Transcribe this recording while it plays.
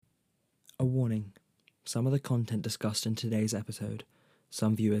A warning, some of the content discussed in today's episode,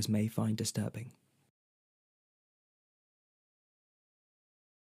 some viewers may find disturbing.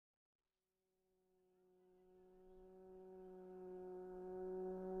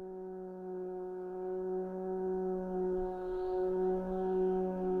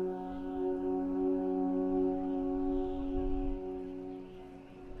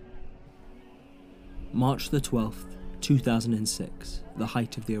 March the 12th, 2006, the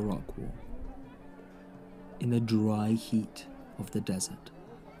height of the Iraq War. In the dry heat of the desert.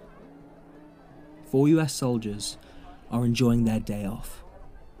 4 US soldiers are enjoying their day off,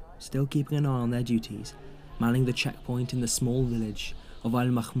 still keeping an eye on their duties, manning the checkpoint in the small village of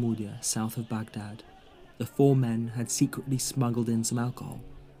Al-Mahmoudia, south of Baghdad. The 4 men had secretly smuggled in some alcohol,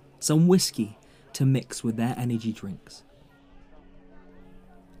 some whiskey to mix with their energy drinks.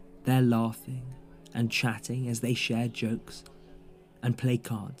 They're laughing and chatting as they share jokes and play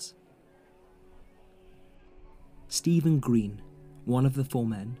cards. Stephen Green, one of the 4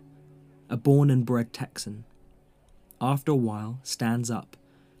 men, a born and bred Texan, after a while stands up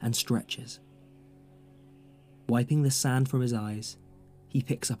and stretches. Wiping the sand from his eyes, he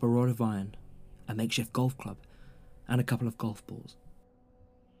picks up a rod of iron, a makeshift golf club, and a couple of golf balls.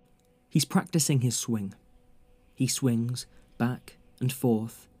 He's practicing his swing. He swings back and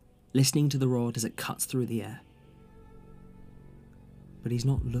forth, listening to the rod as it cuts through the air. But he's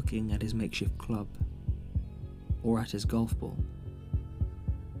not looking at his makeshift club or at his golf ball.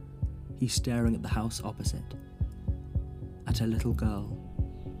 He's staring at the house opposite, at a little girl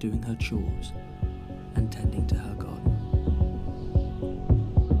doing her chores and tending to her garden.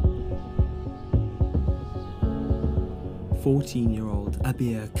 "14-year-old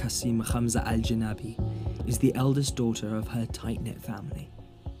Abir Qasim Hamza Al-Janabi is the eldest daughter of her tight-knit family.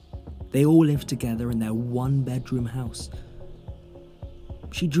 They all live together in their 1-bedroom house.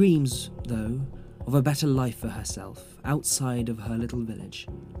 She dreams, though, of a better life for herself outside of her little village.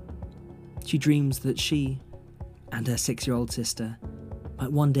 She dreams that she and her 6-year-old sister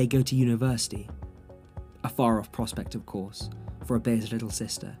might one day go to university. A far-off prospect, of course, for Abir's little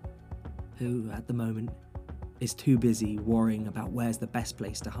sister, who, at the moment, is too busy worrying about where's the best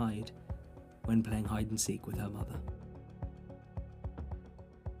place to hide when playing hide-and-seek with her mother.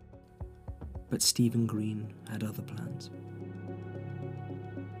 But Stephen Green had other plans.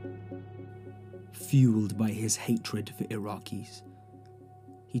 Fueled by his hatred for Iraqis,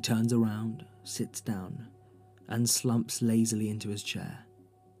 he turns around, sits down, and slumps lazily into his chair,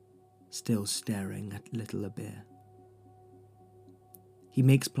 still staring at little Abir. He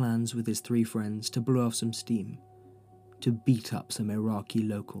makes plans with his 3 friends to blow off some steam, to beat up some Iraqi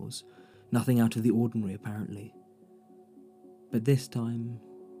locals, nothing out of the ordinary apparently. But this time,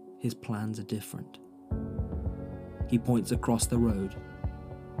 his plans are different. He points across the road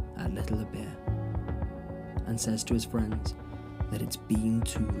at little Abir and says to his friends that it's been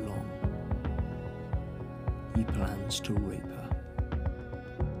too long. He plans to rape her.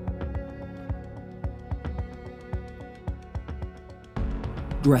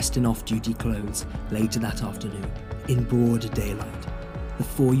 Dressed in off-duty clothes later that afternoon, in broad daylight, the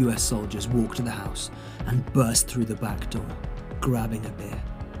 4 US soldiers walk to the house and burst through the back door, grabbing Abir.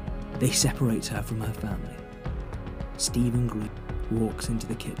 They separate her from her family. Stephen Green walks into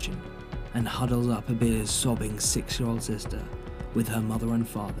the kitchen and huddles up Abir's sobbing 6-year-old sister with her mother and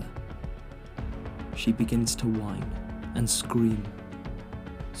father. She begins to whine and scream,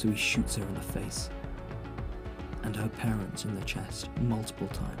 so he shoots her in the face and her parents in the chest multiple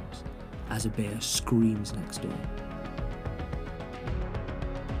times as Abir screams next door.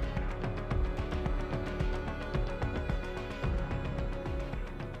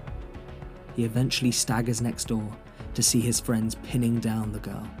 He eventually staggers next door to see his friends pinning down the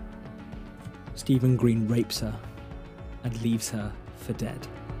girl. Stephen Green rapes her and leaves her for dead.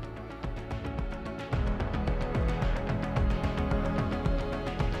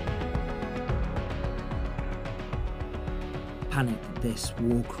 Panicked that this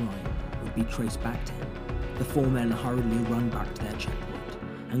war crime would be traced back to him, the 4 men hurriedly run back to their checkpoint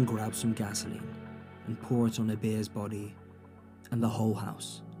and grab some gasoline and pour it on Abir's body and the whole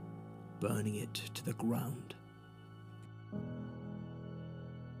house, burning it to the ground.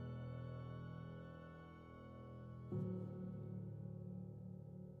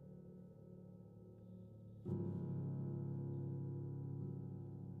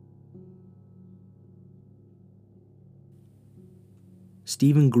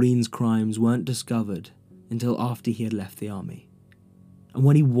 Stephen Green's crimes weren't discovered until after he had left the army, and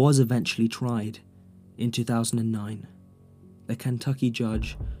when he was eventually tried in 2009, the Kentucky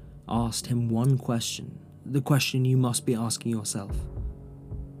judge asked him one question, the question you must be asking yourself.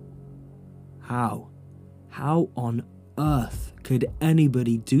 How? How on earth could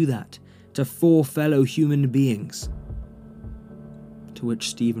anybody do that to 4 fellow human beings? To which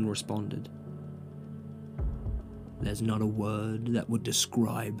Stephen responded, "There's not a word that would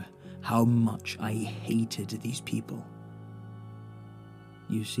describe how much I hated these people.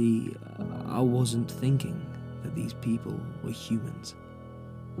 You see, I wasn't thinking that these people were humans."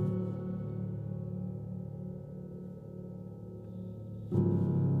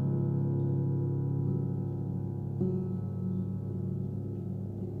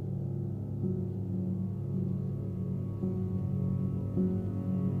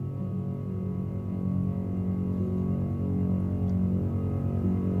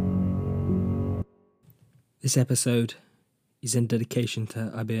 This episode is in dedication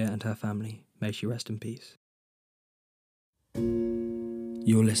to Abir and her family. May she rest in peace.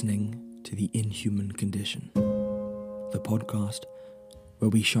 You're listening to The Inhuman Condition, the podcast where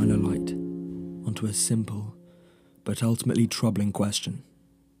we shine a light onto a simple but ultimately troubling question.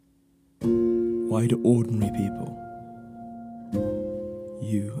 Why do ordinary people,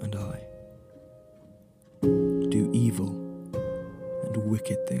 you and I, do evil and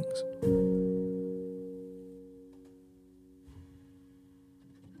wicked things?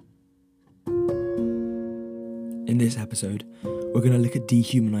 In this episode, we're going to look at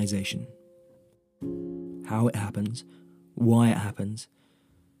dehumanization. How it happens, why it happens,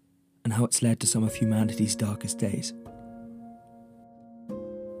 and how it's led to some of humanity's darkest days.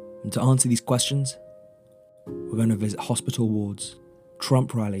 And to answer these questions, we're going to visit hospital wards,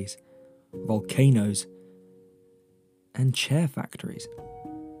 Trump rallies, volcanoes, and chair factories.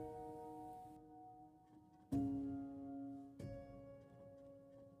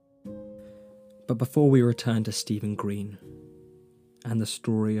 But before we return to Stephen Green and the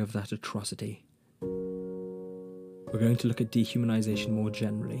story of that atrocity, we're going to look at dehumanization more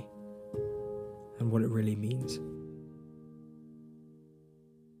generally and what it really means.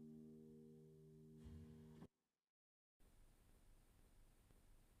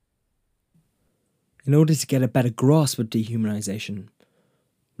 In order to get a better grasp of dehumanization,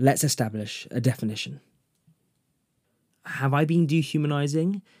 let's establish a definition. Have I been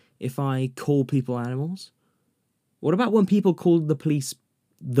dehumanizing if I call people animals? What about when people call the police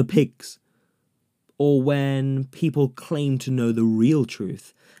the pigs? Or when people claim to know the real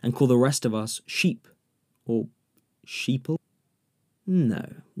truth and call the rest of us sheep or sheeple?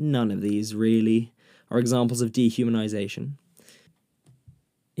 No, none of these really are examples of dehumanization.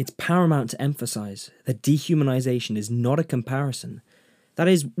 It's paramount to emphasize that dehumanization is not a comparison. That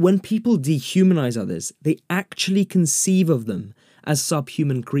is, when people dehumanize others, they actually conceive of them as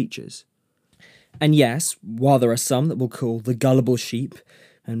subhuman creatures. And yes, while there are some that will call the gullible sheep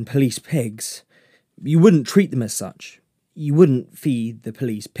and police pigs, you wouldn't treat them as such. You wouldn't feed the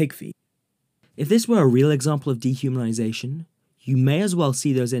police pig feed. If this were a real example of dehumanization, you may as well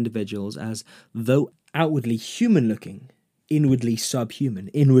see those individuals as, though outwardly human-looking, inwardly subhuman,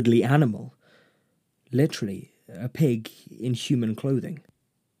 inwardly animal. Literally, a pig in human clothing.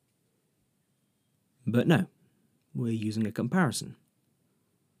 But no, we're using a comparison.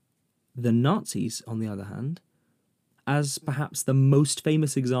 The Nazis, on the other hand, as perhaps the most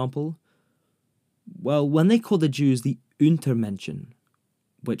famous example, well, when they called the Jews the Untermenschen,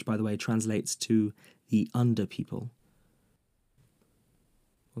 which, by the way, translates to the under people,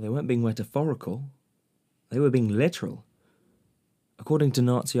 well, they weren't being metaphorical, they were being literal. According to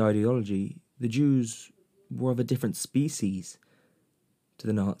Nazi ideology, the Jews were of a different species to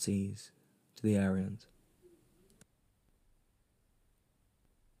the Nazis, to the Aryans.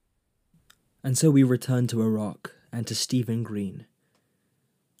 And so we return to Iraq and to Stephen Green,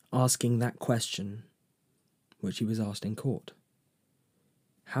 asking that question which he was asked in court.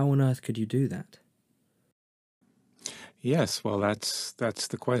 How on earth could you do that? Yes, well, that's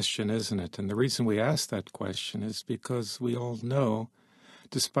the question, isn't it? And the reason we ask that question is because we all know,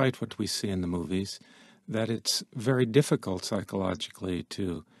 despite what we see in the movies, that it's very difficult psychologically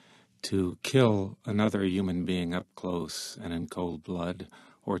to kill another human being up close and in cold blood,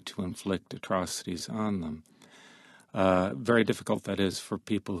 or to inflict atrocities on them. Very difficult, that is, for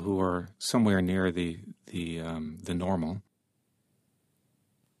people who are somewhere near the normal.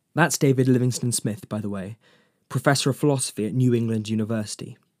 That's David Livingstone Smith, by the way, Professor of Philosophy at New England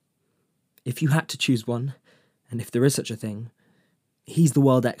University. If you had to choose one, and if there is such a thing, he's the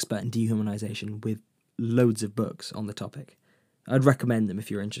world expert in dehumanization with loads of books on the topic. I'd recommend them if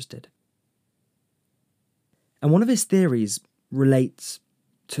you're interested. And one of his theories relates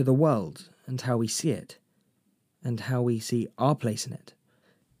to the world and how we see it, and how we see our place in it.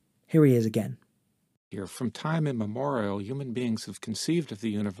 Here he is again. here. From time immemorial, human beings have conceived of the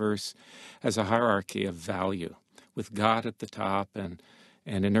universe as a hierarchy of value, with God at the top and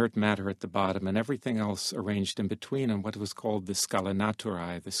inert matter at the bottom, and everything else arranged in between in what was called the scala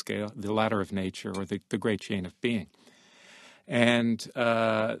naturae, the ladder of nature, or the great chain of being. And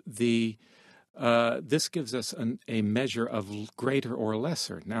this gives us a measure of greater or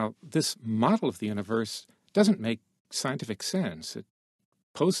lesser. Now, this model of the universe doesn't make scientific sense.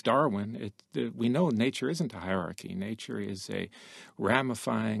 Post-Darwin, we know nature isn't a hierarchy. Nature is a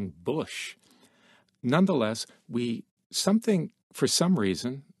ramifying bush. Nonetheless, for some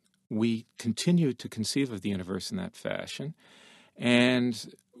reason, we continue to conceive of the universe in that fashion,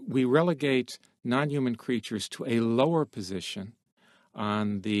 and we relegate non-human creatures to a lower position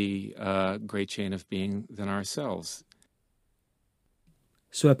on the great chain of being than ourselves.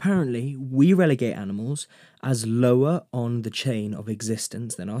 So apparently, we relegate animals as lower on the chain of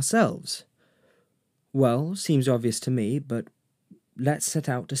existence than ourselves. Well, seems obvious to me, but let's set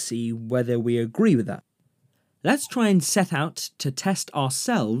out to see whether we agree with that. Let's try and set out to test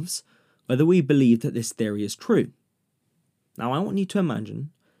ourselves whether we believe that this theory is true. Now, I want you to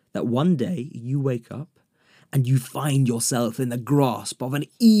imagine that one day you wake up and you find yourself in the grasp of an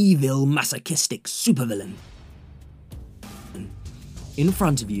evil, masochistic supervillain. In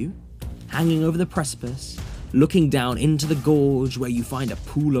front of you, hanging over the precipice, looking down into the gorge where you find a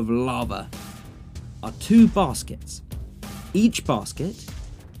pool of lava, are two baskets. Each basket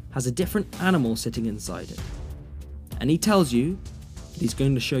has a different animal sitting inside it. And he tells you that he's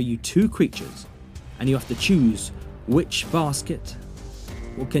going to show you two creatures, and you have to choose which basket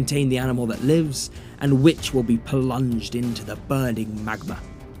will contain the animal that lives and which will be plunged into the burning magma.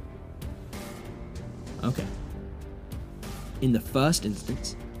 Okay. In the first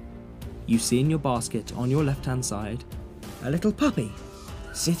instance, you see in your basket on your left-hand side a little puppy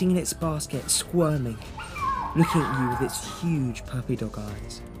sitting in its basket, squirming, looking at you with its huge puppy dog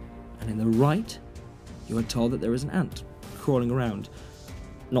eyes. And in the right, you are told that there is an ant crawling around.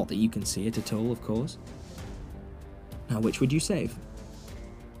 Not that you can see it at all, of course. Now, which would you save?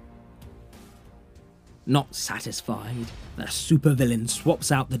 Not satisfied, the supervillain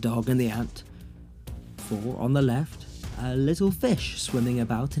swaps out the dog and the ant for, on the left, a little fish swimming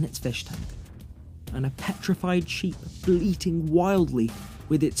about in its fish tank, and a petrified sheep bleating wildly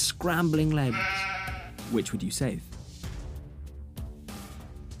with its scrambling legs. Which would you save?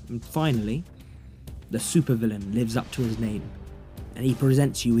 And finally, the supervillain lives up to his name, and he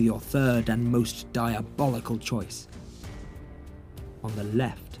presents you with your third and most diabolical choice. On the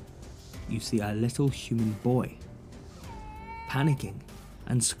left, you see a little human boy, panicking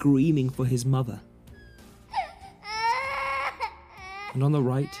and screaming for his mother. And on the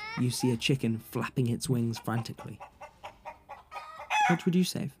right, you see a chicken flapping its wings frantically. Which would you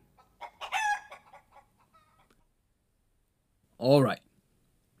save? All right.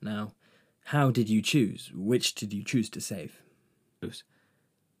 Now, how did you choose? Which did you choose to save?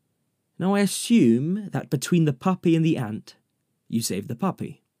 Now, I assume that between the puppy and the ant, you saved the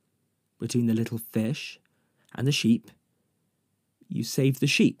puppy. Between the little fish and the sheep, you saved the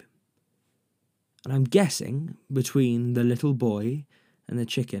sheep. And I'm guessing between the little boy and the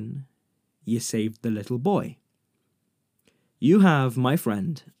chicken, you saved the little boy. You have, my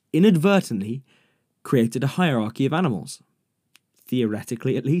friend, inadvertently created a hierarchy of animals.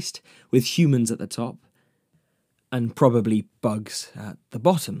 Theoretically, at least, with humans at the top, and probably bugs at the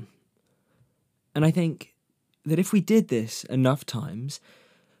bottom. And I think that if we did this enough times,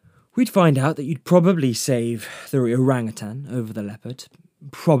 we'd find out that you'd probably save the orangutan over the leopard,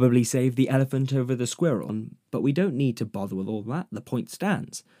 probably save the elephant over the squirrel, but we don't need to bother with all that. The point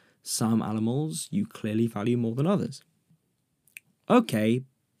stands. Some animals you clearly value more than others. Okay,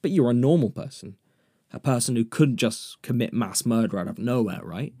 but you're a normal person. A person who couldn't just commit mass murder out of nowhere,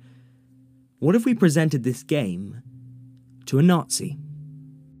 right? What if we presented this game to a Nazi?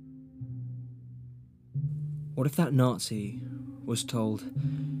 What if that Nazi was told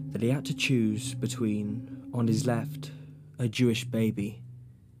that he had to choose between, on his left, a Jewish baby,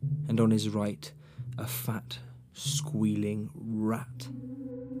 and on his right, a fat, squealing rat?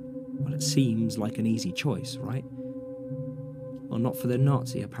 Well, it seems like an easy choice, right? Well, not for the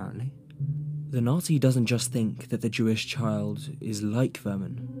Nazi, apparently. The Nazi doesn't just think that the Jewish child is like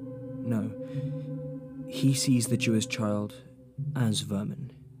vermin. No, he sees the Jewish child as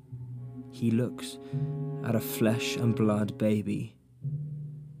vermin. He looks at a flesh and blood baby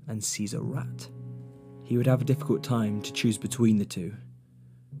and sees a rat. He would have a difficult time to choose between the two,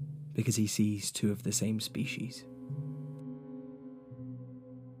 because he sees two of the same species.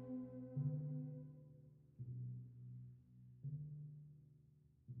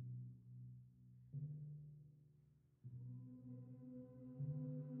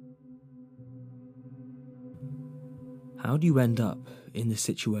 How do you end up in this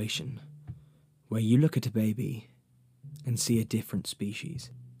situation where you look at a baby and see a different species?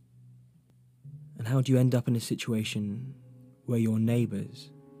 And how do you end up in a situation where your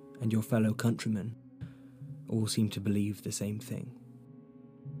neighbours and your fellow countrymen all seem to believe the same thing?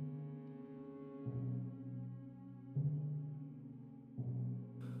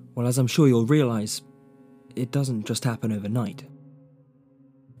 Well, as I'm sure you'll realise, it doesn't just happen overnight.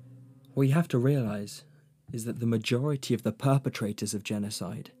 What you have to realise is that the majority of the perpetrators of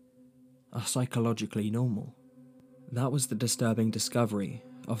genocide are psychologically normal. That was the disturbing discovery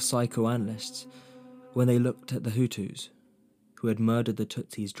of psychoanalysts when they looked at the Hutus, who had murdered the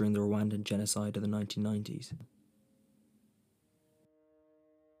Tutsis during the Rwandan genocide of the 1990s.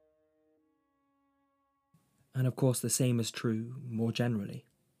 And of course, the same is true more generally.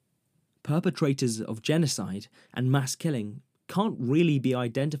 Perpetrators of genocide and mass killing can't really be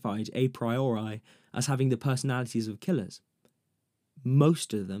identified a priori as having the personalities of killers.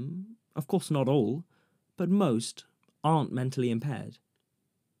 Most of them, of course not all, but most, aren't mentally impaired.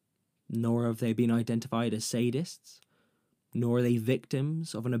 Nor have they been identified as sadists, nor are they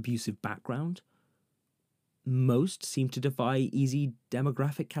victims of an abusive background. Most seem to defy easy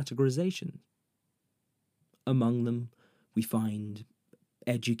demographic categorization. Among them, we find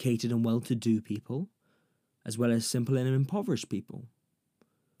educated and well-to-do people, as well as simple and impoverished people.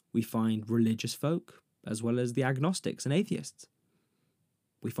 We find religious folk, as well as the agnostics and atheists.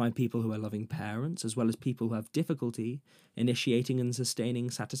 We find people who are loving parents, as well as people who have difficulty initiating and sustaining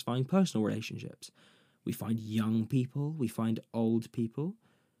satisfying personal relationships. We find young people, we find old people,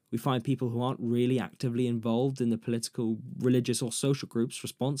 we find people who aren't really actively involved in the political, religious or social groups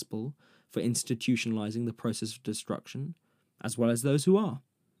responsible for institutionalizing the process of destruction, as well as those who are.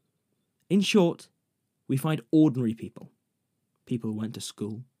 In short, we find ordinary people. People who went to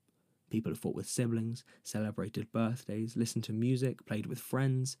school, people who fought with siblings, celebrated birthdays, listened to music, played with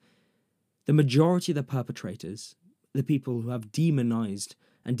friends. The majority of the perpetrators, the people who have demonized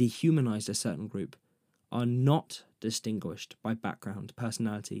and dehumanized a certain group, are not distinguished by background,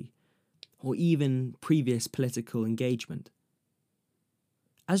 personality, or even previous political engagement.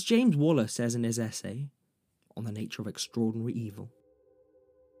 As James Waller says in his essay on the nature of extraordinary evil,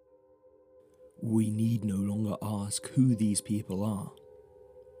 we need no longer ask who these people are.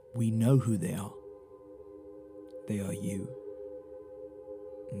 We know who they are. They are you.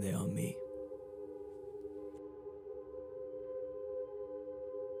 And they are me.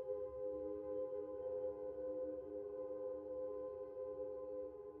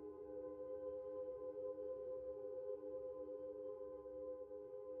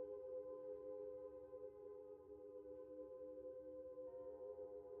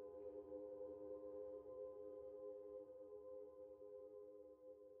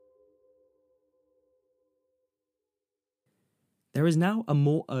 There is now a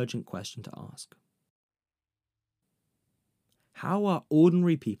more urgent question to ask. How are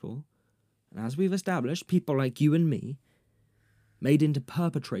ordinary people, and as we've established, people like you and me, made into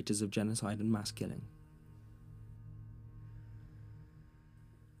perpetrators of genocide and mass killing?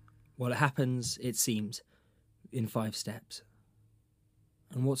 Well, it happens, it seems, in 5 steps.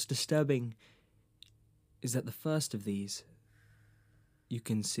 And what's disturbing is that the first of these you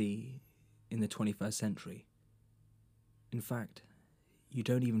can see in the 21st century. In fact, you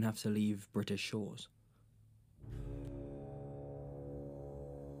don't even have to leave British shores.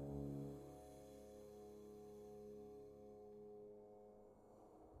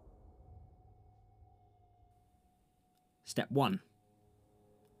 Step 1.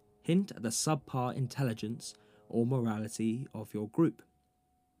 Hint at the subpar intelligence or morality of your group.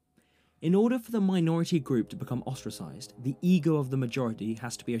 In order for the minority group to become ostracized, the ego of the majority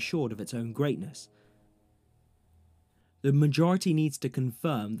has to be assured of its own greatness. The majority needs to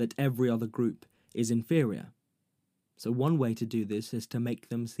confirm that every other group is inferior. So one way to do this is to make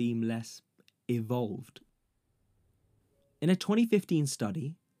them seem less evolved. In a 2015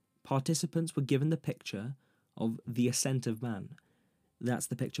 study, participants were given the picture of the ascent of man. That's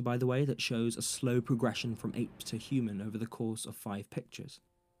the picture, by the way, that shows a slow progression from ape to human over the course of 5 pictures.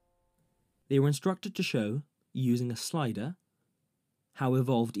 They were instructed to show, using a slider, how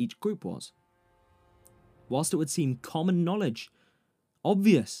evolved each group was. Whilst it would seem common knowledge,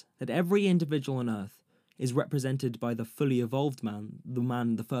 obvious that every individual on Earth is represented by the fully evolved man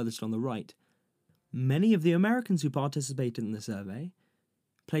the furthest on the right, many of the Americans who participated in the survey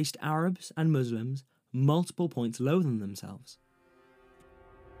placed Arabs and Muslims multiple points lower than themselves.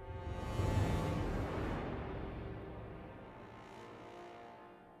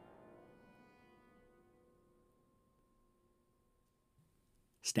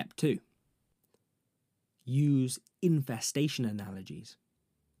 Step 2. use infestation analogies.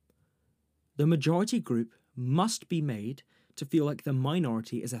 The majority group must be made to feel like the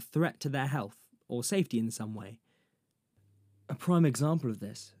minority is a threat to their health or safety in some way. A prime example of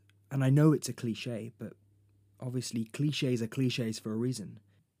this, and I know it's a cliche, but obviously cliches are cliches for a reason,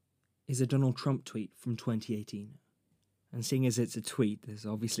 is a Donald Trump tweet from 2018. And seeing as it's a tweet, there's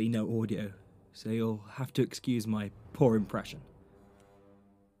obviously no audio, so you'll have to excuse my poor impression.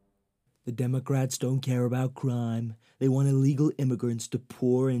 The Democrats don't care about crime. They want illegal immigrants to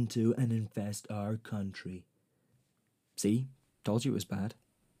pour into and infest our country. See? Told you it was bad.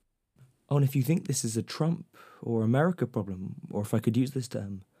 Oh, and if you think this is a Trump or America problem, or if I could use this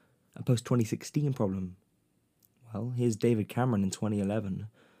term, a post-2016 problem, well, here's David Cameron in 2011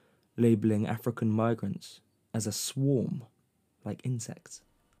 labelling African migrants as a swarm, like insects.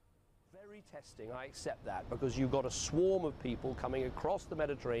 Very testing, I accept that, because you've got a swarm of people coming across the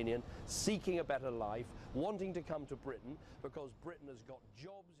Mediterranean, seeking a better life, wanting to come to Britain, because Britain has got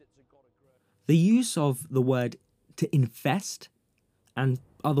jobs, it's got a grow. The use of the word to infest and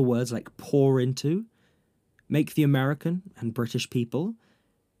other words like pour into make the American and British people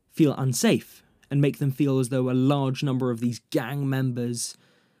feel unsafe and make them feel as though a large number of these gang members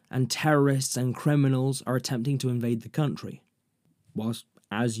and terrorists and criminals are attempting to invade the country. Whilst,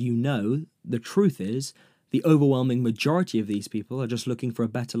 as you know, the truth is the overwhelming majority of these people are just looking for a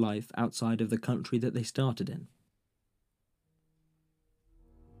better life outside of the country that they started in.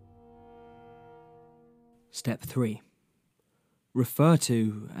 Step 3. Refer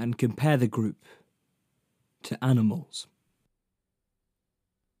to and compare the group to animals.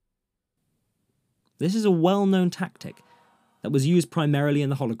 This is a well-known tactic that was used primarily in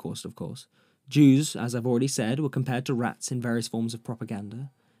the Holocaust, of course. Jews, as I've already said, were compared to rats in various forms of propaganda,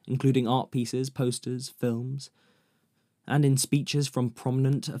 including art pieces, posters, films, and in speeches from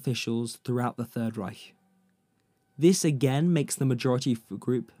prominent officials throughout the Third Reich. This again makes the majority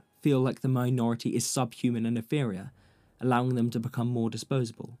group feel like the minority is subhuman and inferior, allowing them to become more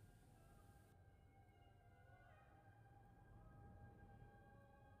disposable.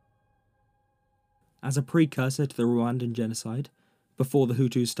 As a precursor to the Rwandan genocide, before the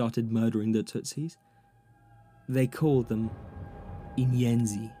Hutus started murdering the Tutsis, they called them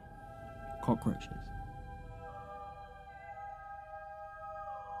inyenzi, cockroaches.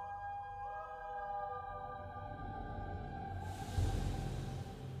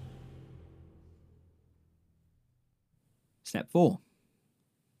 Step 4.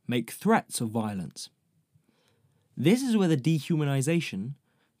 Make threats of violence. This is where the dehumanization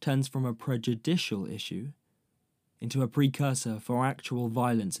turns from a prejudicial issue into a precursor for actual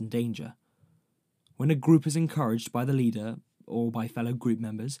violence and danger. When a group is encouraged by the leader or by fellow group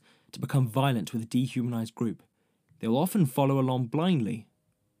members to become violent with a dehumanized group, they will often follow along blindly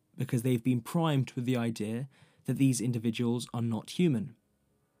because they've been primed with the idea that these individuals are not human.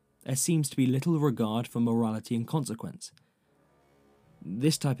 There seems to be little regard for morality and consequence.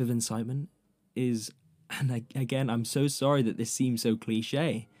 This type of incitement is, and again, I'm so sorry that this seems so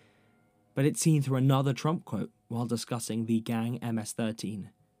cliche, but it's seen through another Trump quote while discussing the gang MS-13,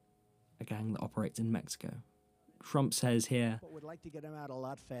 a gang that operates in Mexico. Trump says here, "But would like to get them out a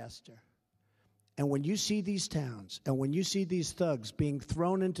lot faster. And when you see these towns, and when you see these thugs being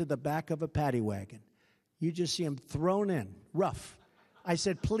thrown into the back of a paddy wagon, you just see them thrown in, rough. I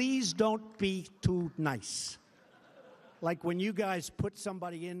said, please don't be too nice. Like when you guys put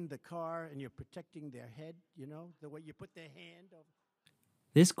somebody in the car and you're protecting their head, you know, the way you put their hand over."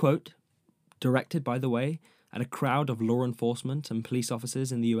 This quote, directed, by the way, at a crowd of law enforcement and police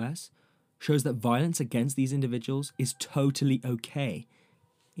officers in the US, shows that violence against these individuals is totally okay.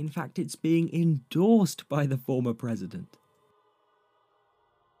 In fact, it's being endorsed by the former president.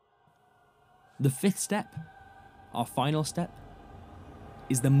 The 5th step, our final step,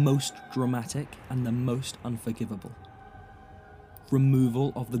 is the most dramatic and the most unforgivable.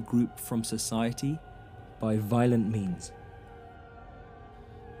 Removal of the group from society by violent means.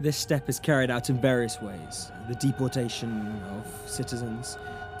 This step is carried out in various ways: the deportation of citizens,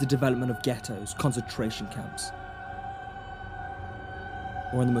 the development of ghettos, concentration camps,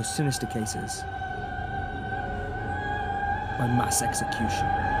 or in the most sinister cases, by mass execution.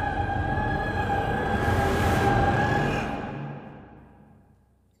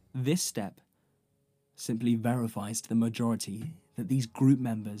 This step simply verifies to the majority that these group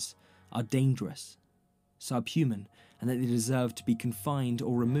members are dangerous, subhuman, and that they deserve to be confined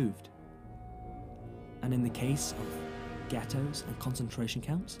or removed. And in the case of ghettos and concentration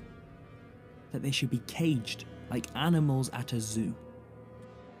camps, that they should be caged like animals at a zoo.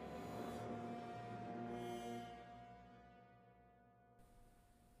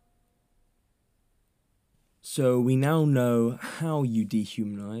 So we now know how you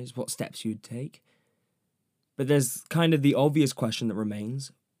dehumanize, what steps you'd take. But there's kind of the obvious question that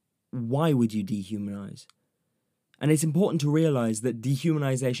remains. Why would you dehumanize? And it's important to realize that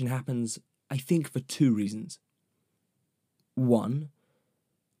dehumanization happens, I think, for two reasons. One,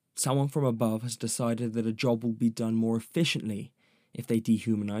 someone from above has decided that a job will be done more efficiently if they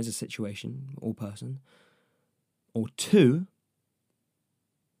dehumanize a situation or person. Or two,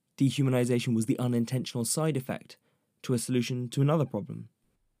 dehumanization was the unintentional side effect to a solution to another problem.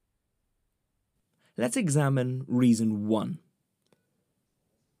 Let's examine reason one.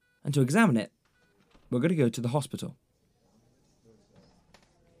 And to examine it, we're going to go to the hospital.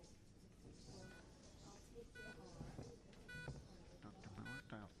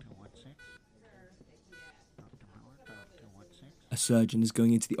 A surgeon is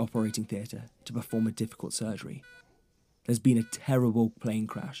going into the operating theatre to perform a difficult surgery. There's been a terrible plane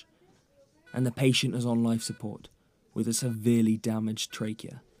crash, and the patient is on life support with a severely damaged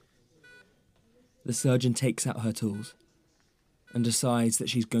trachea. The surgeon takes out her tools and decides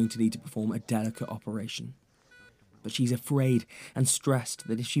that she's going to need to perform a delicate operation. But she's afraid and stressed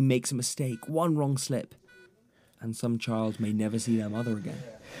that if she makes a mistake, one wrong slip, and some child may never see their mother again.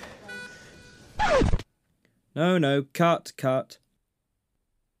 No, cut.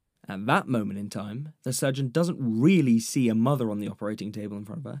 At that moment in time, the surgeon doesn't really see a mother on the operating table in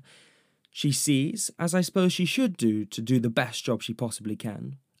front of her. She sees, as I suppose she should do to do the best job she possibly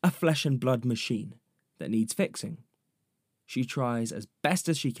can, a flesh and blood machine that needs fixing. She tries as best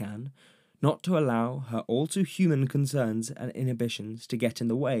as she can not to allow her all too human concerns and inhibitions to get in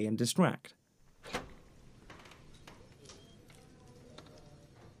the way and distract.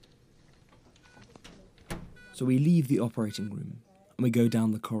 So we leave the operating room and we go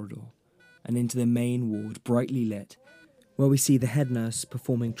down the corridor and into the main ward, brightly lit, where we see the head nurse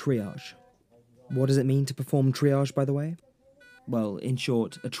performing triage. What does it mean to perform triage, by the way? Well, in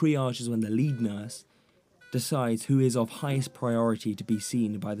short, a triage is when the lead nurse decides who is of highest priority to be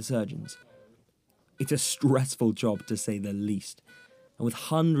seen by the surgeons. It's a stressful job, to say the least. And with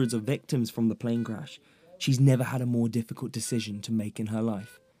hundreds of victims from the plane crash, she's never had a more difficult decision to make in her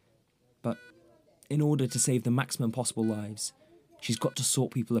life. But in order to save the maximum possible lives, she's got to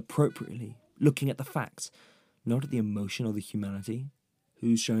sort people appropriately, looking at the facts, not at the emotion or the humanity.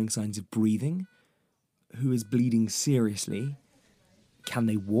 Who's showing signs of breathing? Who is bleeding seriously? Can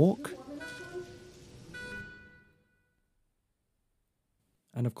they walk?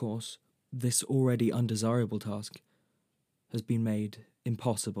 And of course, this already undesirable task has been made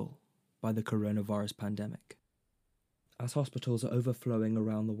impossible by the coronavirus pandemic. As hospitals are overflowing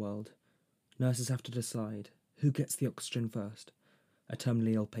around the world, nurses have to decide who gets the oxygen first, a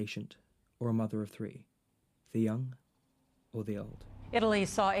terminally ill patient or a mother of three, the young or the old. Italy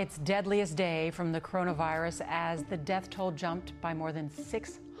saw its deadliest day from the coronavirus as the death toll jumped by more than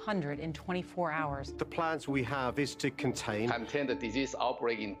 600 in 24 hours. The plans we have is to contain the disease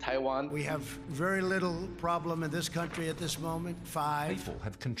outbreak in Taiwan. We have very little problem in this country at this moment. 5 people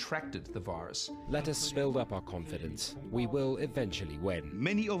have contracted the virus. Let us build up our confidence. We will eventually win.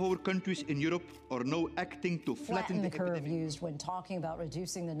 Many of our countries in Europe are now acting to flatten the curve epidemic. used when talking about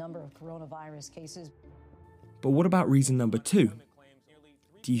reducing the number of coronavirus cases. But what about reason number 2?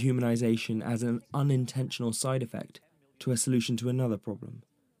 Dehumanization as an unintentional side effect to a solution to another problem.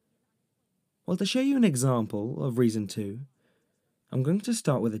 Well, to show you an example of reason 2, I'm going to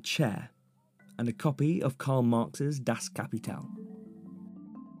start with a chair and a copy of Karl Marx's Das Kapital.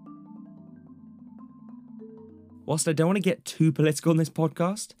 Whilst I don't want to get too political in this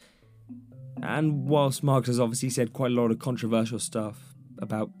podcast, and whilst Marx has obviously said quite a lot of controversial stuff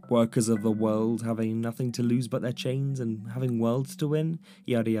about workers of the world having nothing to lose but their chains and having worlds to win,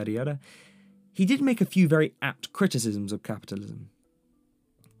 yada yada yada, he did make a few very apt criticisms of capitalism.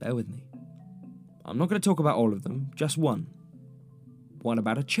 Bear with me. I'm not going to talk about all of them, just one. One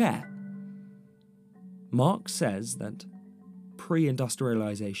about a chair. Marx says that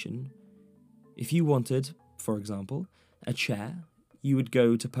pre-industrialization, if you wanted, for example, a chair, you would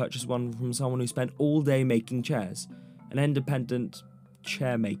go to purchase one from someone who spent all day making chairs, an independent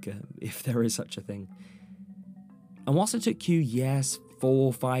chair maker, if there is such a thing. And whilst it took you, 4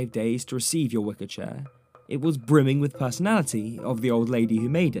 or 5 days to receive your wicker chair, it was brimming with personality of the old lady who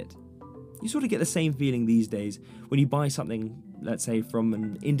made it. You sort of get the same feeling these days when you buy something, let's say from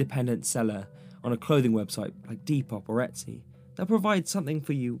an independent seller on a clothing website like Depop or Etsy. They'll provide something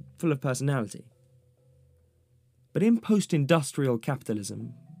for you full of personality. But in post-industrial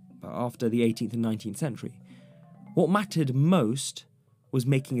capitalism, after the 18th and 19th century, what mattered most was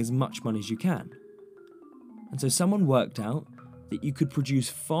making as much money as you can. And so someone worked out that you could produce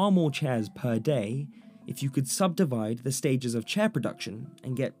far more chairs per day if you could subdivide the stages of chair production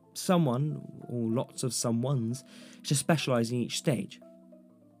and get someone, or lots of someones, to specialise in each stage.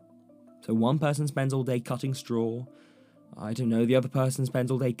 So one person spends all day cutting straw, I don't know, the other person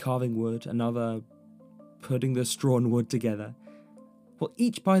spends all day carving wood, another putting the straw and wood together. Well,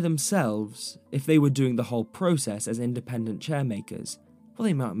 each by themselves, if they were doing the whole process as independent chair makers, well,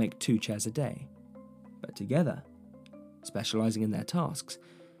 they might make 2 chairs a day. But together, specialising in their tasks,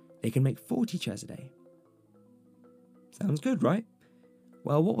 they can make 40 chairs a day. Sounds good, right?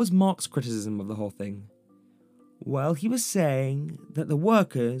 Well, what was Marx's criticism of the whole thing? Well, he was saying that the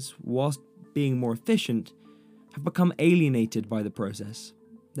workers, whilst being more efficient, have become alienated by the process.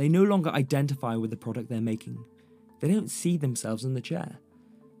 They no longer identify with the product they're making. They don't see themselves in the chair.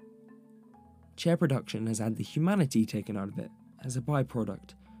 Chair production has had the humanity taken out of it as a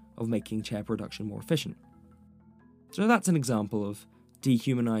byproduct of making chair production more efficient. So that's an example of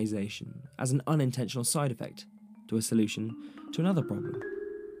dehumanization as an unintentional side effect to a solution to another problem.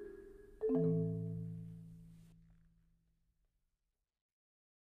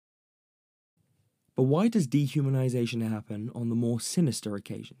 But why does dehumanization happen on the more sinister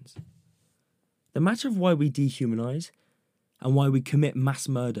occasions? The matter of why we dehumanize and why we commit mass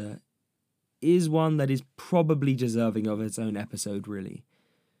murder is one that is probably deserving of its own episode, really.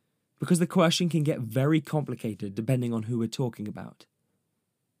 Because the question can get very complicated depending on who we're talking about.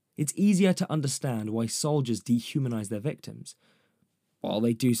 It's easier to understand why soldiers dehumanize their victims. Well,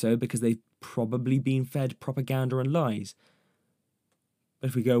 they do so because they've probably been fed propaganda and lies.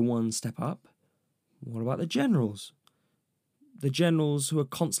 But if we go one step up, what about the generals? The generals who are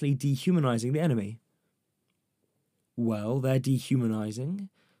constantly dehumanizing the enemy? Well, they're dehumanizing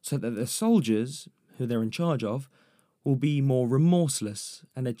so that the soldiers, who they're in charge of, will be more remorseless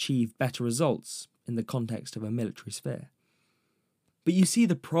and achieve better results in the context of a military sphere. But you see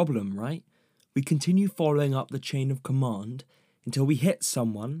the problem, right? We continue following up the chain of command until we hit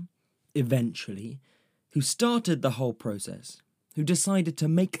someone, eventually, who started the whole process, who decided to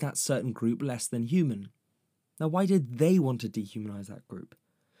make that certain group less than human. Now, why did they want to dehumanize that group?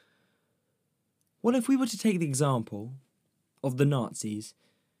 Well, if we were to take the example of the Nazis,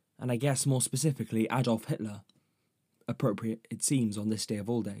 and I guess more specifically Adolf Hitler, appropriate it seems on this day of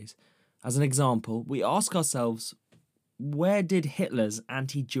all days, as an example, we ask ourselves, where did Hitler's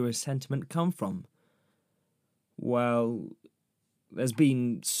anti-Jewish sentiment come from? Well, there's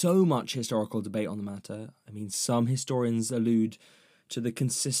been so much historical debate on the matter. I mean, some historians allude to the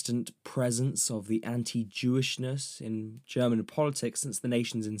consistent presence of the anti-Jewishness in German politics since the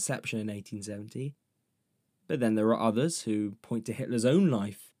nation's inception in 1870. But then there are others who point to Hitler's own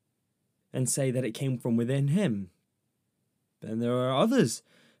life and say that it came from within him. Then there are others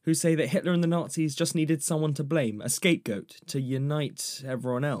who say that Hitler and the Nazis just needed someone to blame, a scapegoat, to unite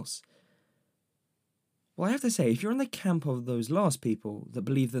everyone else. Well, I have to say, if you're in the camp of those last people that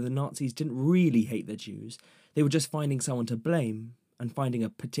believe that the Nazis didn't really hate the Jews, they were just finding someone to blame and finding a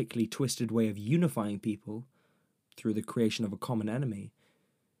particularly twisted way of unifying people through the creation of a common enemy,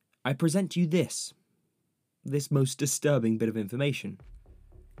 I present you this most disturbing bit of information.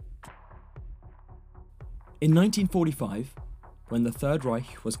 In 1945, when the Third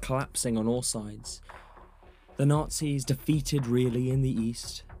Reich was collapsing on all sides, the Nazis defeated really in the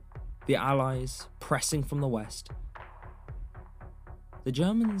East, the Allies pressing from the West, the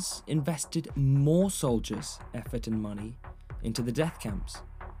Germans invested more soldiers, effort and money into the death camps.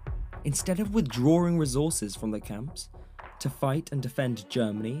 Instead of withdrawing resources from the camps to fight and defend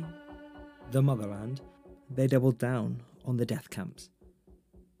Germany, the motherland, they doubled down on the death camps.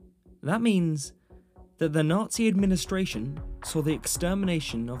 That means that the Nazi administration saw the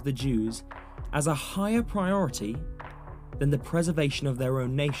extermination of the Jews as a higher priority than the preservation of their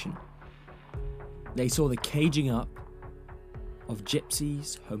own nation. They saw the caging up of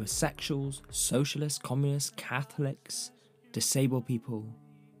gypsies, homosexuals, socialists, communists, Catholics, disabled people,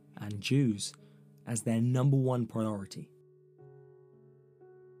 and Jews as their number one priority.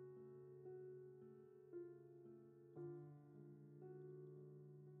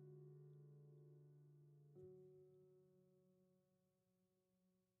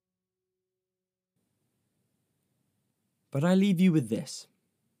 But I leave you with this.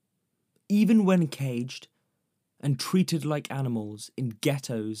 Even when caged and treated like animals in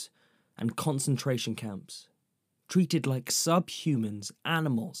ghettos and concentration camps, treated like subhumans,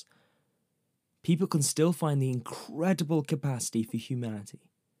 animals, people can still find the incredible capacity for humanity.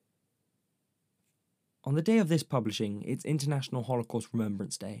 On the day of this publishing, it's International Holocaust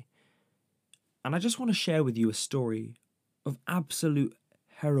Remembrance Day, and I just want to share with you a story of absolute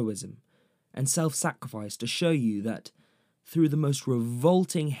heroism and self-sacrifice to show you that through the most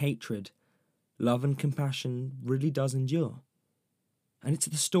revolting hatred, love and compassion really does endure. And it's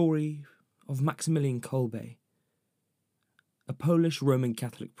the story of Maximilian Kolbe, a Polish Roman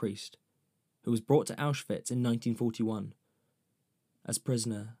Catholic priest who was brought to Auschwitz in 1941 as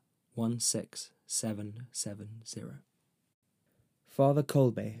prisoner 16770. Father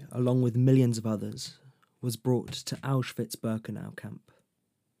Kolbe, along with millions of others, was brought to Auschwitz-Birkenau camp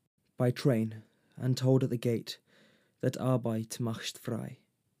by train and told at the gate that Arbeit macht frei,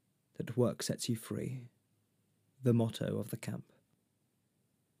 that work sets you free, the motto of the camp.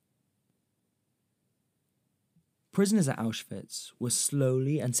 Prisoners at Auschwitz were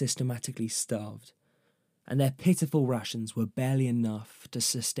slowly and systematically starved, and their pitiful rations were barely enough to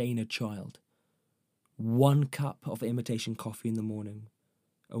sustain a child. 1 cup of imitation coffee in the morning,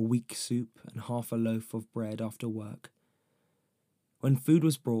 a weak soup and half a loaf of bread after work. When food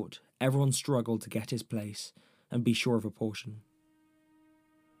was brought, everyone struggled to get his place and be sure of a portion.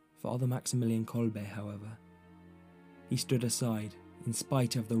 Father Maximilian Kolbe, however, he stood aside in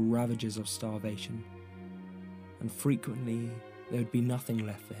spite of the ravages of starvation, and frequently there would be nothing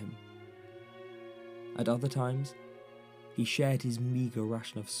left for him. At other times, he shared his meagre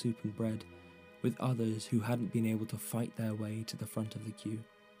ration of soup and bread with others who hadn't been able to fight their way to the front of the queue.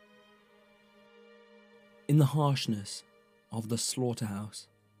 In the harshness of the slaughterhouse,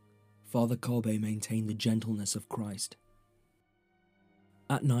 Father Kolbe maintained the gentleness of Christ.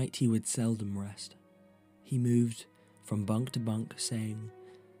 At night he would seldom rest. He moved from bunk to bunk saying,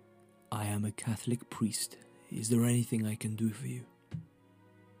 "I am a Catholic priest. Is there anything I can do for you?"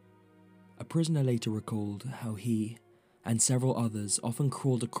 A prisoner later recalled how he and several others often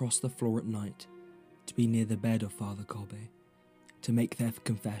crawled across the floor at night to be near the bed of Father Kolbe, to make their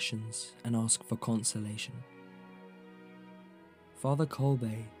confessions and ask for consolation. Father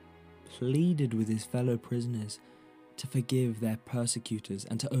Kolbe pleaded with his fellow prisoners to forgive their persecutors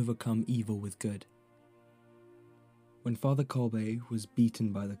and to overcome evil with good. When Father Kolbe was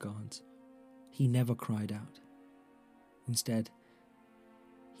beaten by the guards, he never cried out. Instead,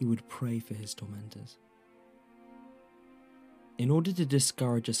 he would pray for his tormentors. In order to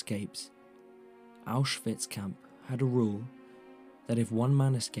discourage escapes, Auschwitz camp had a rule that if 1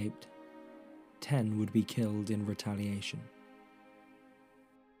 man escaped, 10 would be killed in retaliation.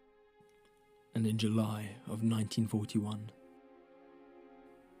 And in July of 1941,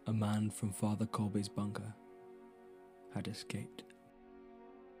 a man from Father Kolbe's bunker had escaped.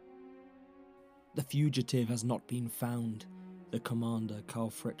 "The fugitive has not been found," the commander, Karl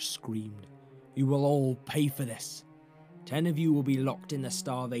Fritsch, screamed. "You will all pay for this. 10 of you will be locked in the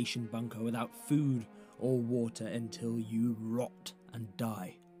starvation bunker without food or water until you rot and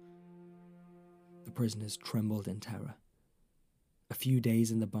die." The prisoners trembled in terror. A few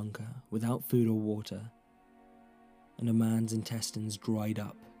days in the bunker, without food or water, and a man's intestines dried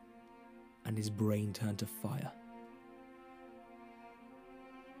up, and his brain turned to fire.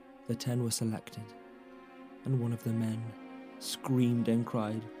 The 10 were selected, and one of the men screamed and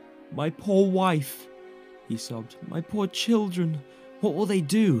cried, "My poor wife!" He sobbed, "My poor children! What will they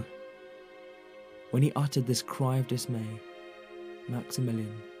do?" When he uttered this cry of dismay,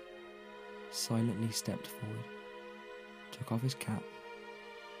 Maximilian silently stepped forward, took off his cap,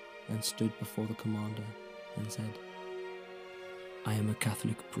 and stood before the commander and said, "I am a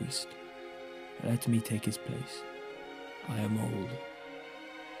Catholic priest. Let me take his place. I am old,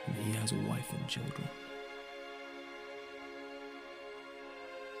 and he has a wife and children."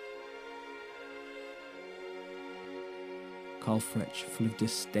 Karl Fritsch, full of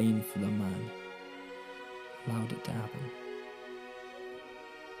disdain for the man, allowed it to happen.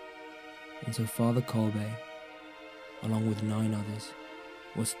 And so Father Kolbe, along with 9 others,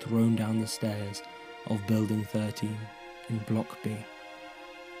 was thrown down the stairs of Building 13 in Block B,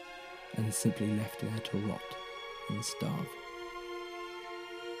 and simply left there to rot and starve.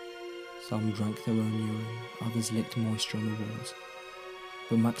 Some drank their own urine, others licked moisture on the walls.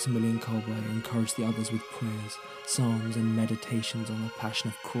 But Maximilian Kolbe encouraged the others with prayers, psalms and meditations on the Passion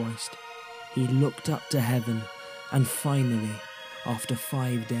of Christ. He looked up to heaven, and finally, after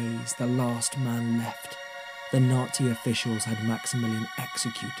 5 days, the last man left. The Nazi officials had Maximilian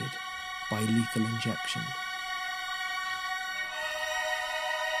executed by lethal injection.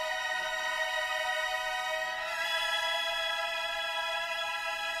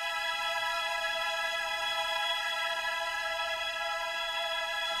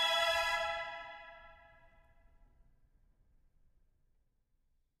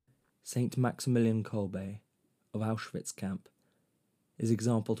 Saint Maximilian Kolbe of Auschwitz camp is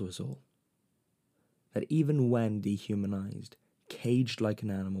example to us all, that even when dehumanized, caged like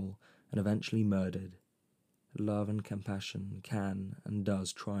an animal, and eventually murdered, love and compassion can and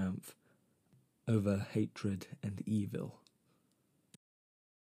does triumph over hatred and evil.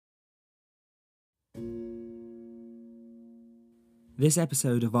 This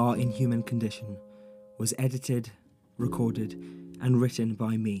episode of Our Inhuman Condition was edited, recorded, and written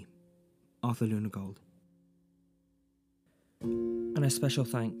by me, Arthur Lunagold. And a special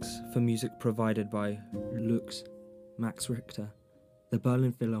thanks for music provided by Lux, Max Richter, the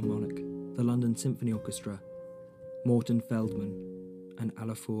Berlin Philharmonic, the London Symphony Orchestra, Morton Feldman, and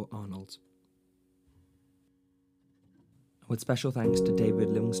Alafour Arnold. With special thanks to David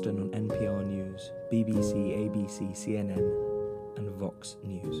Livingston on NPR News, BBC, ABC, CNN, and Vox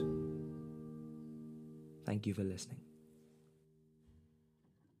News. Thank you for listening.